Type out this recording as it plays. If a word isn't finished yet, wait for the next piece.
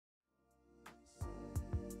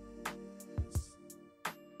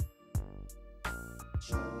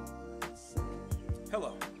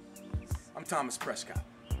Thomas Prescott.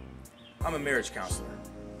 I'm a marriage counselor.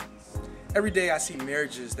 Every day I see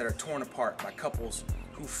marriages that are torn apart by couples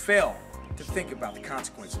who fail to think about the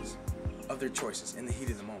consequences of their choices in the heat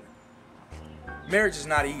of the moment. Marriage is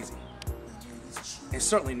not easy, and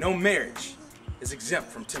certainly no marriage is exempt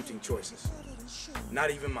from tempting choices,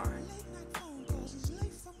 not even mine.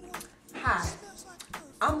 Hi,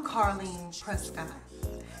 I'm Carlene Prescott.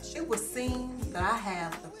 It would seem that I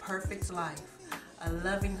have the perfect life, a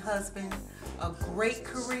loving husband, a great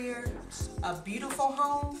career, a beautiful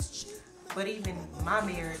home, but even my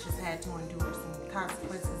marriage has had to endure some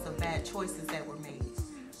consequences of bad choices that were made.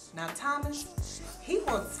 Now Thomas, he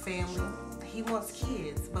wants family, he wants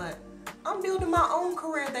kids, but I'm building my own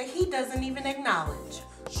career that he doesn't even acknowledge.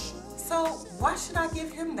 So why should I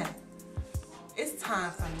give him that? It's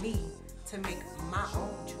time for me to make my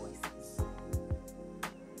own choices.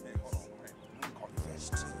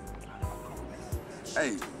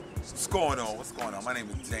 Hey, what's going on? What's going on? My name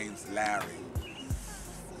is James Larry.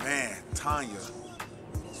 Man, Tanya.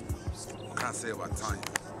 What can I say about Tanya?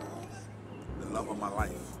 The love of my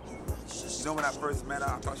life. You know, when I first met her,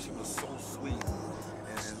 I thought she was so sweet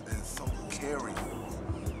and so caring.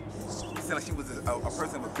 It seemed like she was a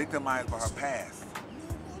person victimized by her past.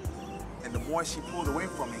 And the more she pulled away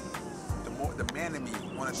from me, the man in me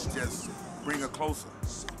wanted to just bring her closer.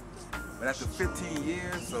 But after 15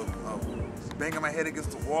 years of banging my head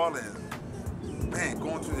against the wall and, man,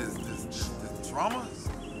 going through this trauma,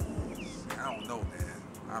 I don't know, man.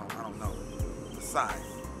 I don't know. Besides,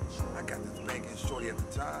 I got this banging shorty at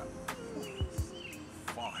the job.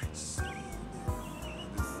 Fine. Just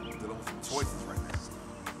dealing with some choices right now.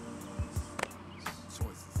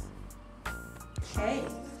 Choices. Hey,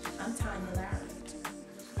 I'm Tanya Larry.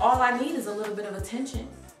 All I need is a little bit of attention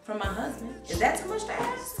from my husband. Is that too much to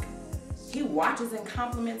ask? He watches and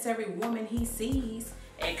compliments every woman he sees,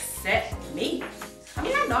 except me. I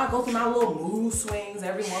mean, I know I go through my little mood swings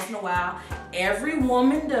every once in a while. Every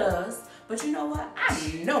woman does. But you know what?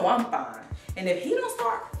 I know I'm fine. And if he don't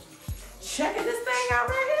start checking this thing out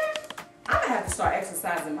right here, I'm gonna have to start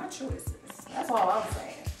exercising my choices. That's all I'm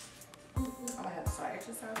saying. I'm gonna have to start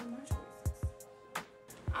exercising my choices.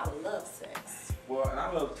 I love sex. Well, and I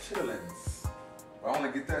love chillings. I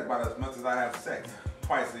only get that about as much as I have sex.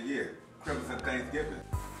 Twice a year. Christmas and Thanksgiving.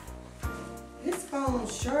 His phone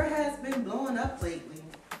sure has been blowing up lately.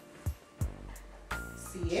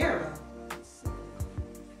 Sierra.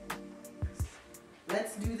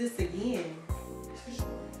 Let's do this again.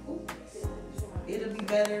 It'll be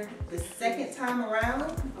better the second time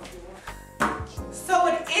around. So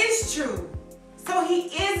it is true. So he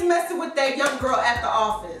is messing with that young girl at the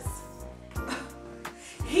office.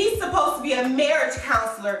 He's supposed to be a marriage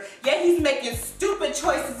counselor, yet he's making stupid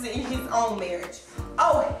choices in his own marriage.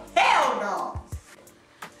 Oh, hell no.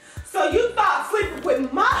 So you thought sleeping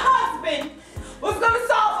with my husband was gonna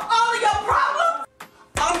solve all of your problems?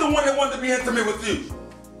 I'm the one that wanted to be intimate with you.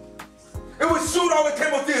 It was shoot all the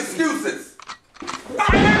came with the excuses.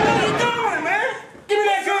 What are you doing, man? Give me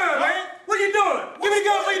that gun, man. What are you doing? Give me a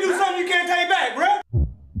gun before you do something you can't take back, bruh.